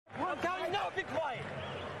be quiet.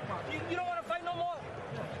 You don't want to fight no more?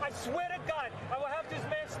 I swear to God, I will have this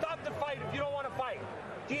man stop the fight if you don't want to fight.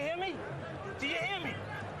 Do you hear me? Do you hear me?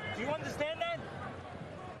 Do you understand that?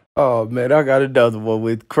 Oh, man, I got another one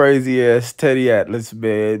with crazy-ass Teddy Atlas,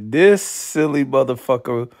 man. This silly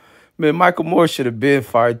motherfucker. Man, Michael Moore should have been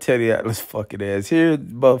fired Teddy Atlas fucking ass. Here,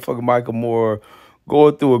 motherfucker Michael Moore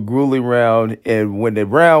going through a grueling round, and when the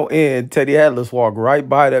round ends, Teddy Atlas walked right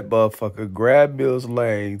by that motherfucker, grabbed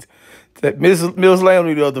millslane. Millslane don't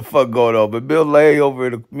even know what the fuck going on, but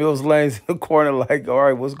Millslane's in the corner like, all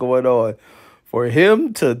right, what's going on? For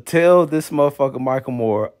him to tell this motherfucker Michael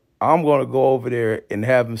Moore, I'm going to go over there and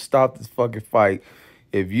have him stop this fucking fight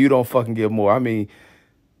if you don't fucking get more. I mean,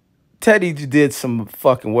 Teddy did some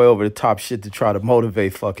fucking way over the top shit to try to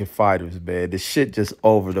motivate fucking fighters, man. This shit just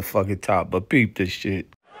over the fucking top, but peep this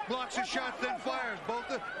shit. Blocks a shot, then fires.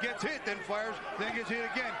 Botha gets hit, then fires, then gets hit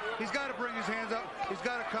again. He's got to bring his hands up. He's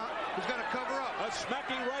got to cover up. A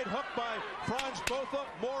smacking right hook by Frans Botha.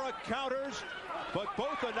 Moore counters, but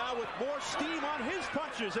Botha now with more steam on his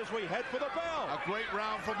punches as we head for the bell. A great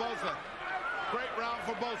round for Botha. Great round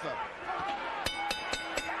for Botha.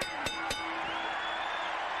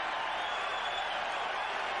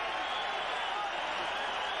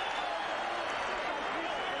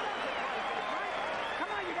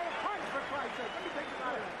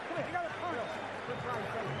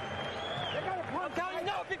 I'm telling you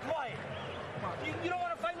now, be quiet. You don't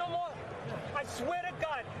want to fight no more? I swear to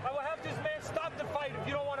God, I will have this man stop the fight if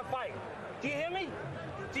you don't want to fight. Do you hear me?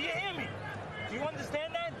 Do you hear me? Do you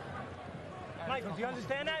understand that? Michael, do you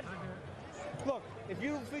understand that? Look, if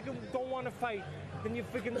you freaking don't want to fight, then you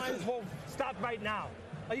freaking might as well stop right now.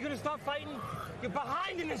 Are you going to stop fighting? You're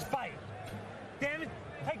behind in this fight. Damn it,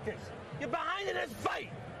 take this. You're behind in this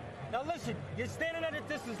fight. Now listen, you're standing at a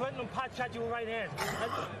distance letting them pot shot you with right hands.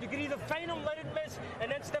 You can either feint them, let it miss, and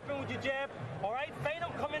then step in with your jab, all right? Feint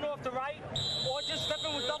them, come in off the right, or just step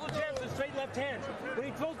in with double jabs and straight left hands. When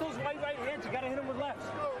he throws those right hands, you got to hit him with lefts.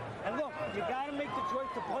 And look, you got to make the choice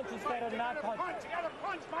to punch instead of not punch. You got to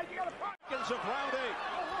punch, Mike, you got to punch. Of round 8.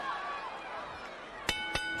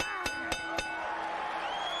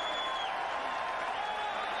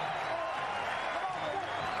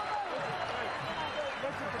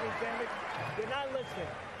 Damn it. You're not listening.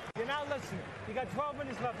 You're not listening. You got 12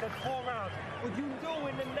 minutes left. That's 4 rounds. What you do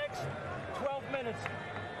in the next 12 minutes,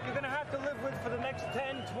 you're going to have to live with for the next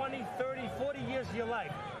 10, 20, 30, 40 years of your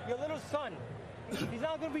life. Your little son, he's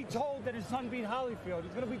not going to be told that his son beat Holyfield.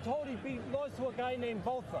 He's going to be told he lost to a guy named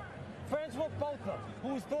Botha. Frans Botha, who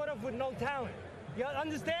was thought of with no talent. You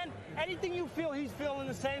understand? Anything you feel, he's feeling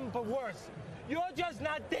the same, but worse. You're just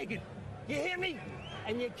not digging. You hear me?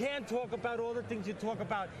 And you can't talk about all the things you talk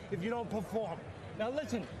about if you don't perform. Now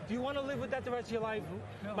listen, do you want to live with that the rest of your life?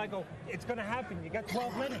 No. Michael, it's going to happen. You got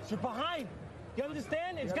 12 minutes. You're behind. You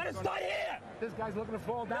understand? It's got to start here. This guy's looking to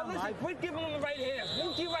fall down. Now listen, quit giving him the right hand.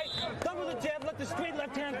 Move to your right, double the jab, let the straight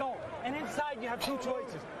left hand go. And inside you have 2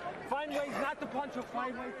 choices. Find ways not to punch or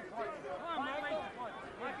find ways to punch. Come on, Michael.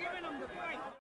 You're giving him the fight.